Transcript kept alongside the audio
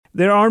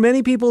There are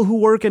many people who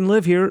work and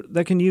live here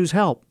that can use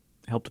help.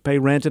 Help to pay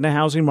rent in a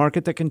housing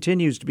market that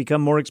continues to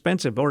become more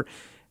expensive, or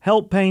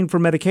help paying for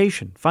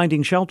medication,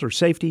 finding shelter,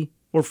 safety,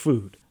 or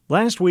food.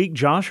 Last week,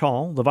 Josh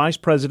Hall, the Vice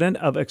President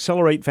of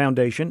Accelerate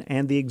Foundation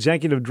and the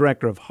Executive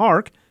Director of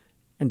HARC,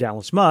 and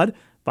Dallas Mudd,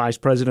 Vice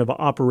President of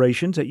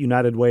Operations at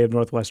United Way of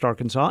Northwest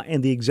Arkansas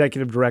and the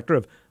Executive Director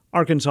of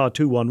Arkansas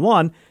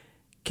 211,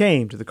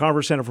 came to the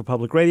Carver Center for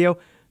Public Radio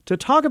to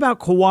talk about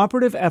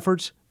cooperative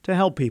efforts to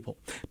help people.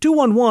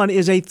 211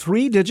 is a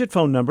 3-digit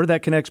phone number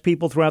that connects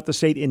people throughout the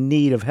state in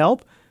need of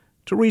help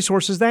to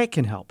resources that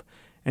can help.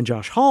 And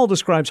Josh Hall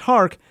describes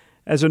HARC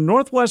as a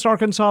Northwest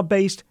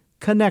Arkansas-based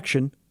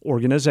connection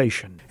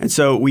organization. And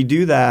so we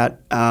do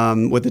that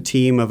with a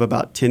team of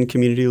about 10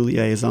 community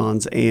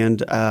liaisons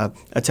and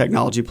a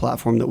technology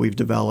platform that we've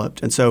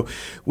developed. And so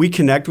we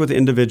connect with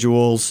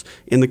individuals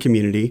in the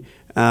community.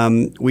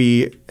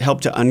 We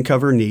help to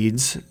uncover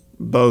needs,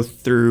 both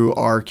through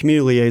our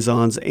community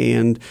liaisons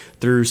and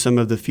through some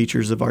of the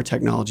features of our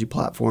technology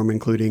platform,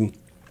 including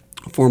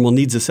formal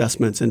needs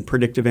assessments and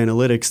predictive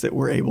analytics that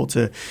we're able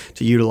to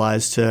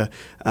utilize to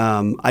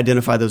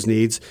identify those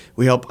needs.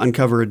 We help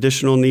uncover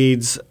additional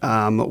needs.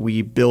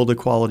 We build a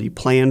quality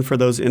plan for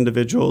those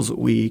individuals.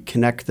 We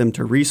connect them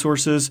to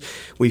resources.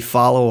 We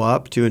follow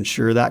up to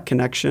ensure that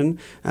connection.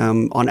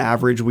 On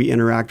average, we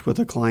interact with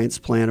a client's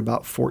plan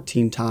about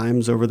 14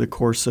 times over the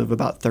course of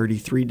about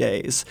 33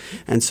 days.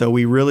 And so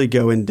we really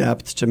go in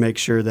depth to make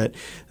sure that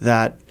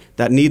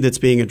need that's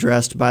being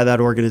addressed by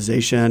that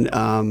organization,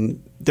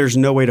 there's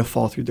no way to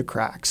fall through the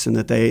cracks, and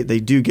that they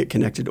do get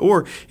connected.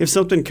 Or if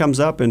something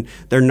comes up and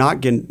they're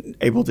not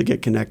able to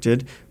get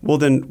connected, well,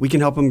 then we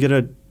can help them get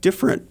a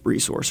different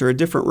resource or a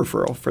different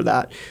referral for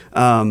that.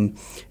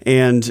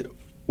 And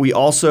we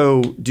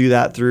also do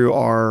that through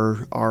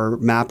our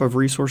map of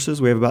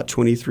resources. We have about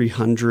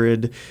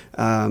 2,300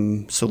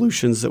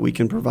 solutions that we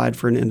can provide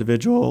for an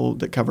individual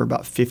that cover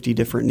about 50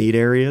 different need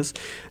areas,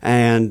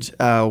 and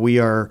we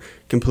are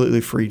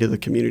completely free to the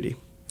community.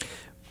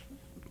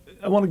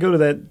 I want to go to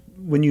that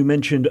when you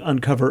mentioned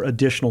uncover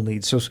additional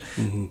needs. So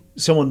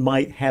someone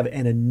might have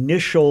an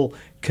initial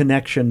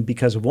connection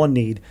because of one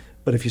need,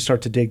 but if you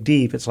start to dig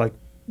deep, it's like,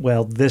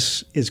 well,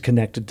 this is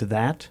connected to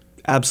that.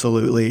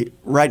 Absolutely.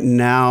 Right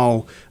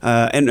now,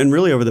 and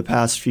really over the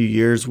past few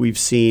years, we've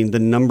seen the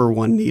number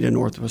one need in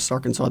Northwest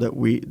Arkansas that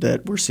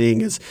we're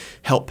seeing is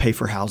help pay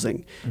for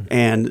housing. Mm-hmm.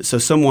 And so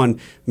someone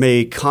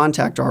may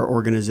contact our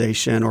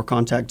organization or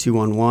contact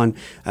 211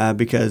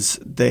 because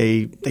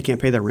they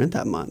can't pay their rent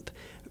that month.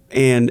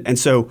 And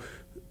so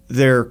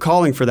they're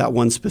calling for that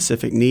one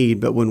specific need,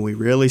 but when we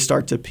really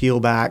start to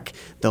peel back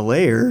the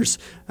layers,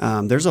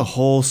 there's a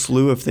whole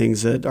slew of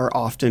things that are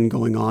often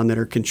going on that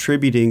are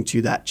contributing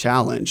to that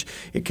challenge.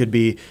 It could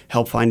be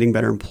help finding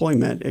better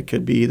employment. It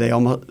could be they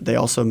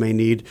also may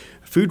need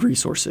food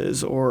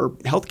resources or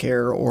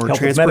healthcare or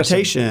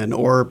transportation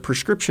or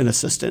prescription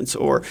assistance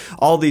or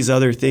all these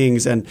other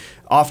things. And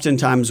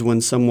oftentimes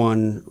when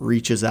someone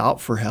reaches out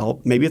for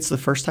help, maybe it's the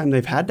first time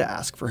they've had to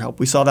ask for help.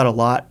 We saw that a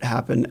lot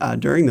happen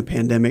during the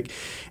pandemic,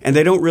 and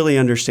they don't really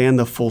understand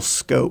the full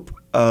scope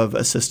of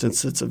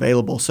assistance that's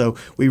available. So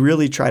we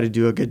really try to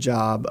do a good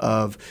job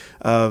of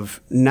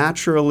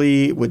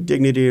naturally, with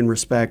dignity and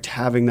respect,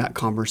 having that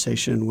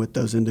conversation with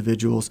those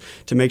individuals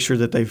to make sure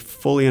that they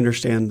fully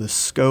understand the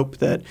scope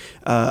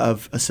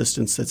of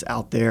assistance that's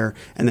out there,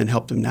 and then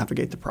help them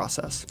navigate the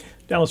process.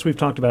 Dallas, we've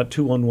talked about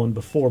 211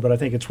 before, but I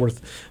think it's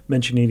worth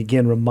mentioning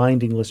again,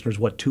 reminding listeners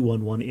what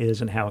 211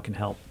 is and how it can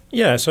help.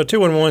 Yeah, so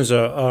 211 is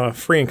a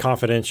free and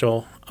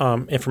confidential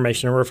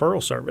information and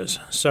referral service.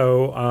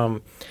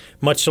 So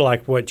much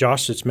like what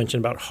Josh just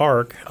mentioned about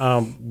HARC,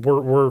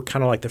 we're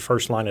kind of like the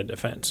first line of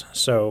defense.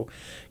 So,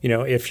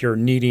 if you're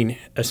needing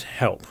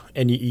help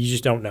and you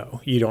just don't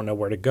know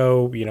where to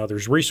go,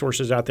 there's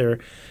resources out there,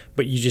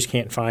 but you just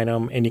can't find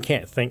them and you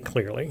can't think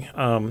clearly.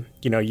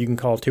 You can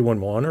call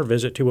 211 or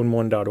visit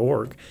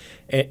 211.org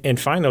and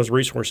find those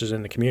resources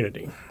in the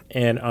community.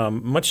 And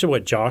much to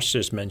what Josh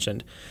just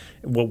mentioned,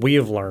 what we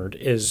have learned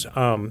is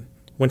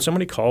when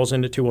somebody calls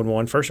into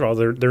 211, first of all,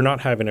 they're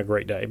not having a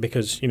great day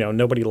because,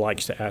 nobody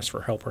likes to ask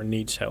for help or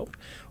needs help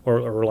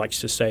or likes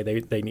to say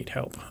they need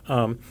help.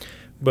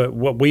 But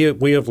what we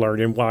have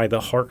learned and why the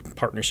HARC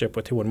partnership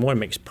with 211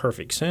 makes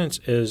perfect sense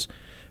is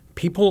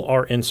people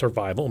are in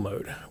survival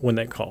mode when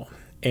they call.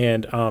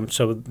 And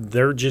so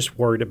they're just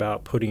worried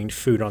about putting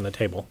food on the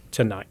table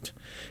tonight.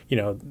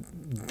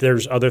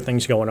 There's other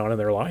things going on in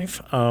their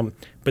life,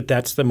 but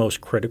that's the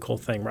most critical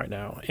thing right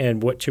now.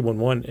 And what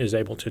 211 is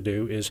able to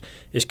do is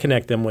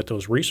connect them with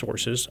those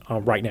resources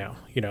right now.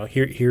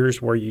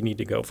 Here's where you need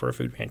to go for a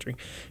food pantry.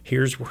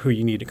 Here's who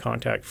you need to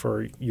contact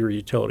for your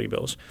utility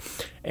bills.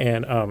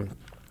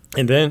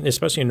 And then,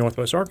 especially in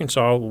Northwest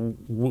Arkansas,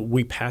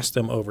 we pass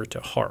them over to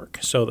HARC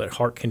so that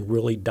HARC can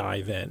really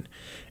dive in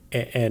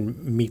and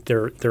meet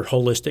their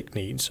holistic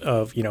needs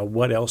of,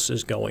 what else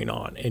is going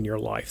on in your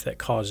life that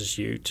causes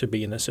you to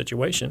be in this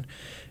situation.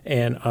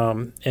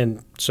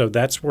 And so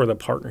that's where the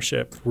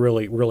partnership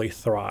really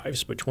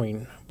thrives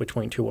between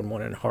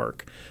 211 and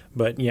HARC.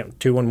 But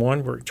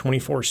 211, we're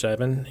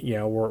 24/7.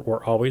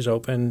 We're always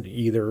open,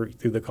 either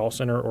through the call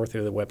center or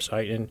through the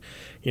website. And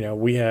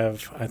we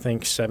have, I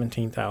think,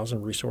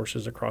 17,000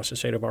 resources across the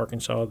state of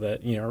Arkansas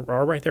that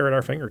are right there at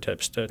our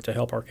fingertips to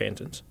help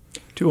Arkansans.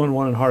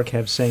 211 and HARC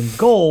have same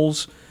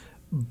goals,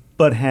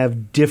 but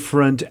have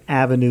different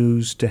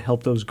avenues to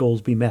help those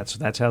goals be met. So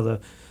that's how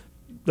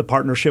the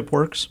partnership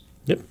works?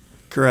 Yep.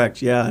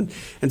 Correct, yeah.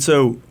 And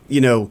so,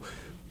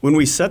 when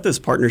we set this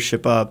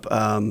partnership up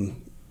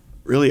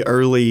really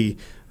early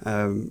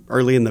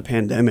in the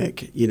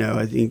pandemic,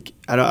 I think,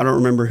 I don't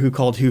remember who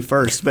called who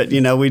first, but,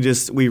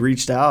 we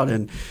reached out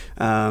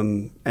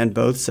and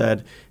both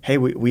said, hey,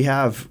 we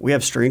have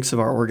strengths of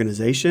our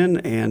organization,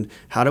 and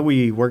how do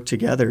we work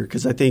together?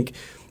 Because I think,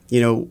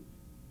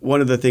 one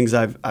of the things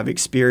I've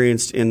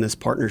experienced in this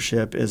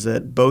partnership is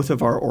that both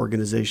of our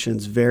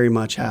organizations very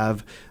much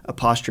have a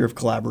posture of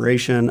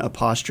collaboration, a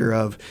posture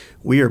of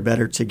we are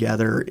better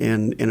together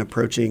in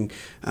approaching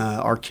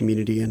our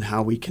community and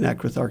how we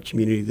connect with our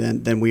community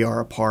than we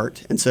are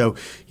apart. And so,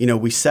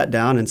 we sat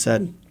down and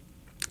said,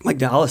 like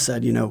Dallas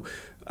said,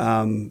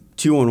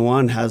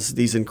 211 has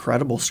these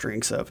incredible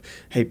strengths of,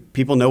 hey,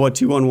 people know what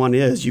 211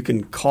 is. You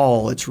can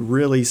call. It's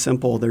really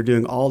simple. They're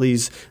doing all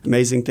these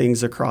amazing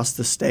things across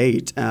the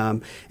state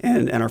and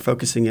are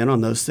focusing in on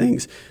those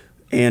things.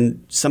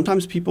 And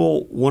sometimes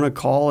people want to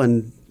call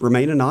and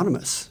remain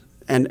anonymous.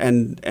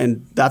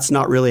 And that's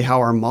not really how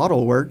our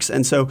model works.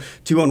 And so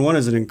 211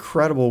 is an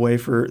incredible way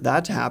for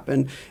that to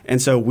happen.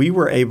 And so we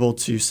were able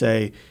to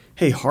say,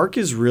 hey, HARC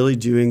is really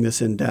doing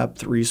this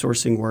in-depth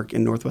resourcing work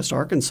in Northwest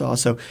Arkansas.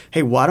 So,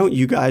 hey, why don't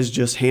you guys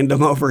just hand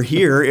them over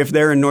here if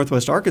they're in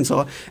Northwest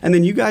Arkansas? And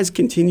then you guys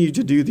continue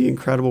to do the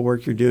incredible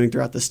work you're doing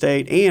throughout the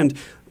state. And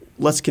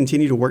let's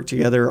continue to work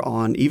together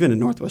on, even in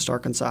Northwest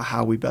Arkansas,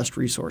 how we best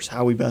resource,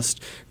 how we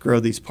best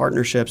grow these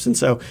partnerships. And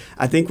so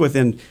I think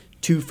within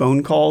 2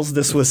 phone calls,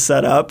 this was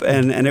set up,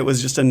 and it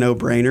was just a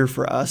no-brainer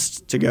for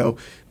us to go,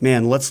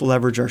 man, let's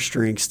leverage our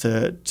strengths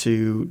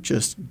to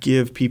just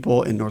give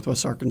people in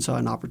Northwest Arkansas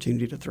an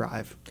opportunity to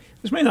thrive.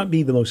 This may not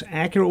be the most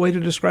accurate way to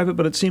describe it,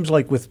 but it seems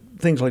like with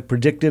things like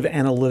predictive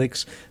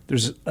analytics,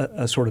 there's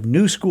a sort of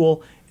new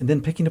school, and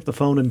then picking up the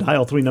phone and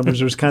dial 3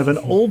 numbers, there's kind of an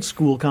old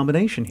school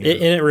combination here.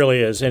 And it really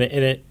is.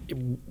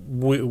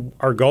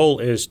 Our goal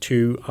is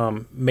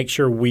to make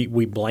sure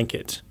we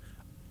blanket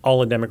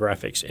all the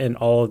demographics and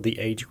all of the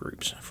age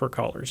groups for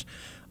callers.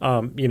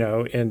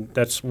 And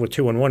that's with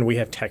 211. We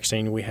have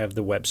texting, we have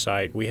the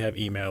website, we have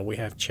email, we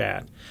have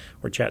chat,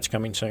 or chat's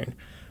coming soon.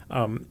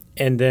 And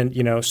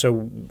then,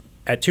 so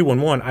at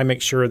 211, I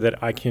make sure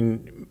that I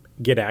can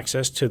get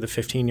access to the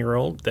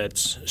 15-year-old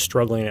that's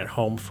struggling at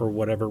home for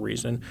whatever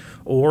reason,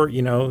 or, the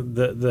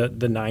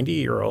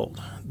 90-year-old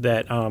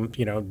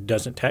that,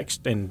 doesn't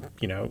text and,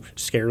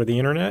 scared of the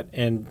internet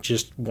and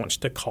just wants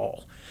to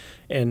call.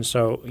 And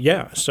so,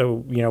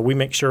 we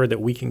make sure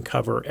that we can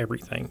cover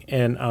everything.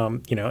 And,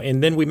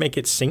 and then we make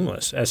it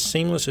seamless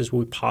as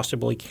we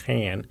possibly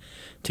can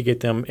to get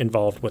them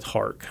involved with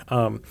HARC.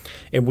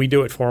 And we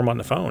do it for them on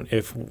the phone.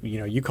 If,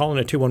 you call in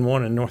a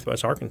 211 in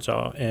Northwest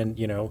Arkansas and,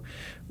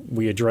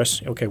 we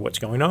address, okay, what's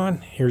going on?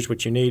 Here's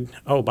what you need.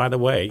 Oh, by the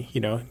way,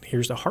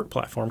 here's the HARC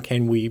platform.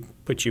 Can we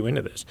put you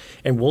into this?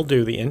 And we'll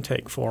do the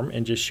intake form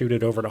and just shoot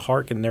it over to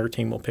HARC, and their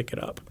team will pick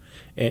it up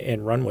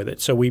and run with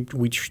it. So we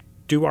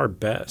do our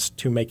best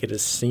to make it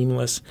as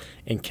seamless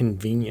and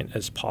convenient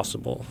as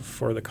possible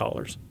for the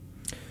callers.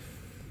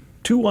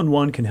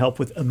 211 can help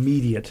with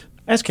immediate,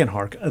 as can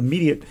HARC,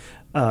 immediate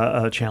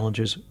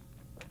challenges.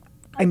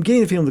 I'm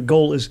getting the feeling the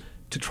goal is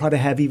to try to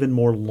have even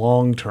more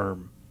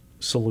long-term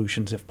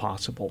solutions if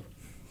possible.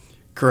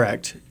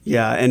 Correct.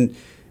 Yeah. And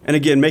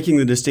again, making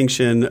the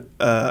distinction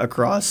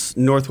across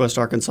Northwest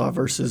Arkansas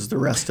versus the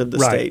rest of the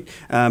state,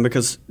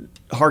 because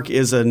HARC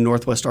is a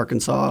Northwest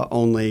Arkansas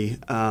only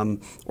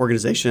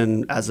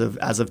organization as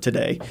of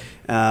today,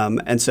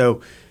 and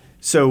so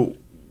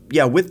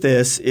with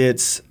this,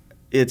 it's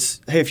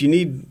hey, if you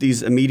need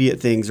these immediate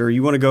things, or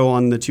you want to go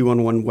on the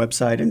 211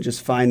 website and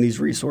just find these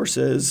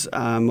resources,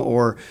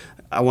 or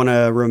I want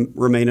to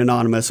remain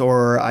anonymous,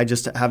 or I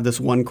just have this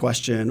one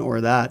question,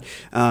 or that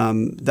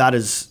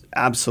is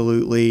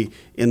absolutely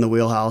in the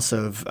wheelhouse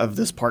of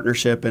this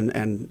partnership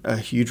and a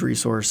huge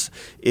resource.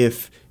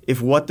 If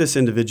what this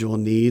individual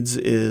needs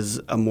is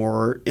a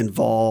more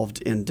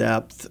involved,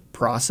 in-depth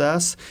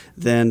process,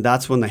 then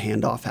that's when the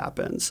handoff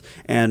happens.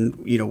 And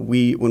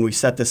when we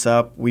set this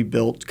up, we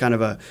built kind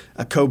of a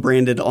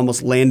co-branded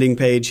almost landing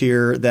page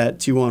here that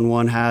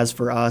 211 has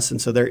for us,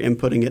 and so they're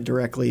inputting it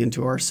directly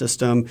into our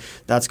system.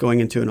 That's going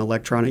into an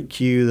electronic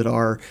queue that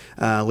our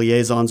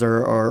liaisons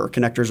or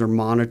connectors are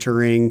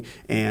monitoring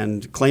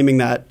and claiming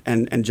that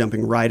and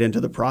jumping right into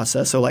the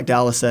process. So like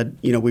Dallas said,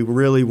 we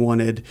really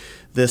wanted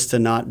this to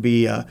not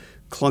be a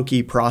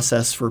clunky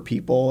process for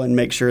people, and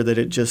make sure that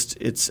it's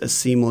as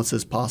seamless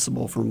as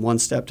possible from one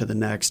step to the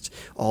next,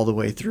 all the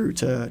way through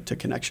to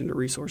connection to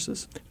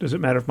resources. Does it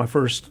matter if my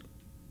first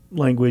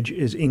language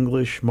is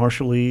English,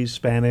 Marshallese,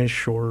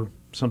 Spanish, or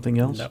something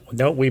else?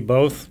 No, we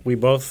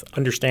both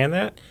understand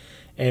that,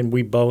 and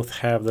we both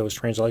have those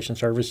translation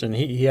services. And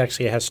he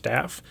actually has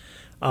staff,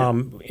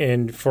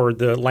 and for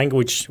the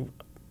language,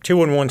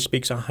 211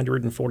 speaks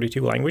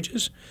 142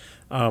 languages.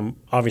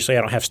 Obviously,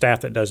 I don't have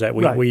staff that does that.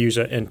 We use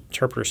an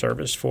interpreter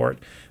service for it,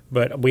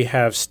 but we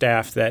have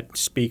staff that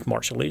speak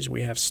Marshallese.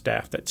 We have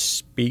staff that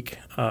speak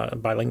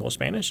bilingual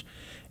Spanish,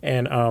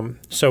 and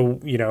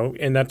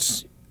and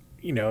that's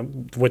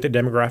what the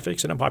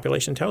demographics and the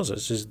population tells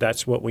us is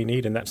that's what we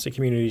need, and that's the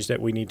communities that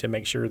we need to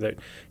make sure that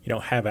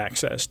have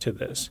access to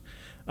this.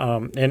 I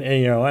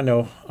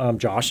know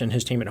Josh and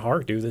his team at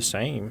HARC do the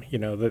same.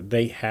 That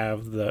they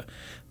have the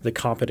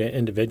competent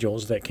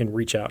individuals that can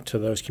reach out to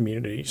those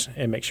communities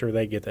and make sure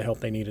they get the help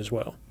they need as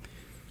well.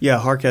 Yeah,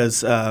 HARC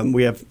has,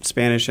 we have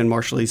Spanish and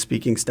Marshallese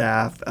speaking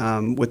staff.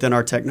 Within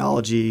our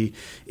technology,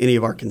 any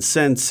of our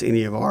consents,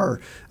 any of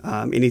our,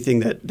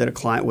 anything that a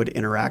client would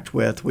interact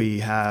with,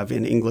 we have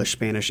in English,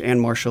 Spanish, and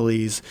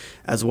Marshallese,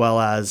 as well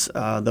as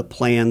the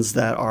plans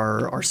that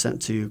are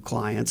sent to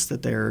clients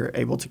that they're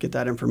able to get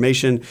that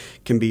information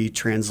can be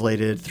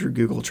translated through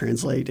Google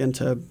Translate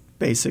into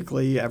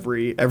basically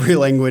every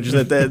language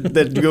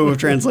that Google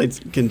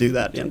Translate can do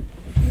that in.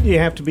 You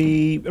have to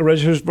be a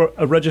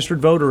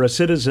registered voter, a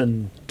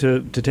citizen,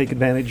 to take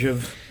advantage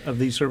of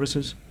these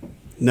services?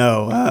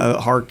 No,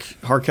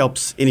 HARC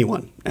helps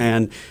anyone,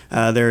 and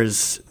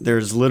there's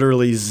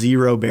literally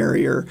zero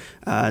barrier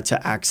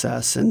to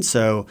access, and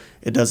so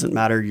it doesn't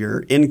matter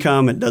your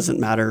income, it doesn't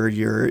matter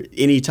your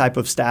any type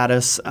of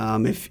status.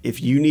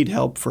 If you need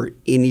help for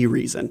any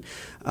reason,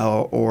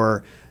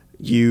 or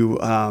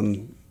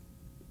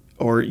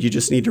you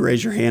just need to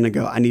raise your hand and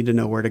go, I need to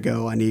know where to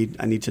go. I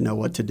need to know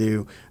what to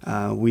do.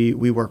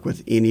 We work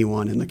with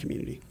anyone in the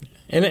community.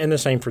 And the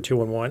same for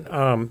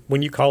 211.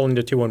 When you call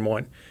into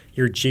 211,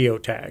 you're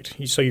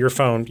geotagged. So your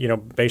phone,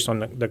 based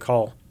on the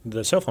call,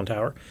 the cell phone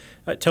tower,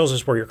 tells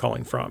us where you're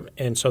calling from.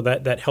 And so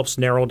that helps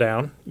narrow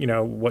down,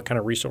 what kind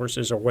of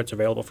resources or what's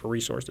available for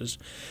resources.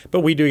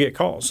 But we do get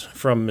calls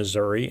from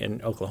Missouri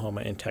and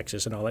Oklahoma and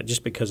Texas and all that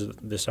just because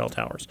of the cell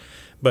towers.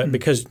 But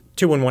because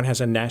 211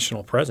 has a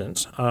national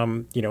presence,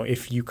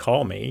 if you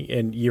call me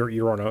and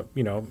you're on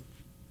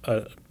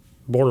a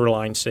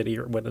borderline city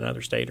or with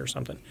another state or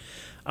something,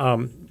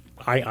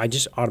 I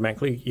just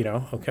automatically,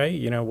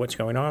 what's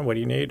going on? What do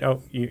you need?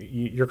 Oh,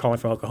 you're calling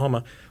from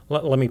Oklahoma.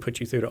 Let me put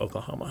you through to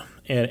Oklahoma.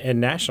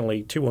 And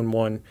nationally,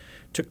 211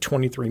 took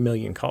 23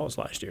 million calls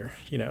last year.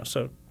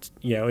 So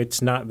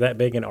it's not that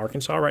big in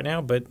Arkansas right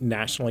now, but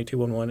nationally,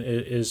 211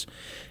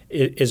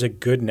 is a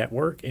good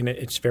network, and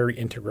it's very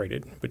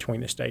integrated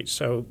between the states.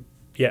 So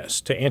yes,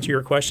 to answer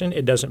your question,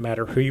 it doesn't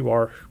matter who you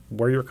are,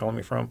 where you're calling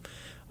me from.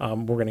 We're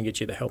going to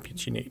get you the help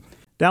that you need.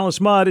 Dallas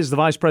Mudd is the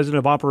Vice President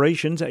of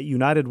Operations at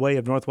United Way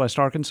of Northwest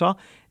Arkansas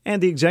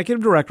and the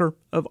Executive Director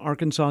of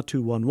Arkansas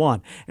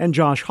 211. And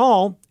Josh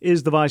Hall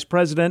is the Vice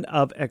President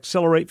of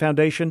Accelerate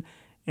Foundation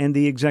and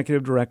the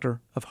Executive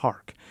Director of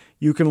HARC.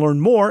 You can learn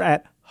more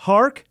at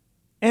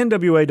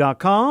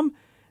harcnwa.com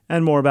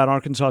and more about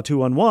Arkansas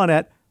 211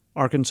 at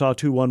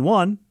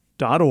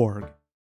arkansas211.org.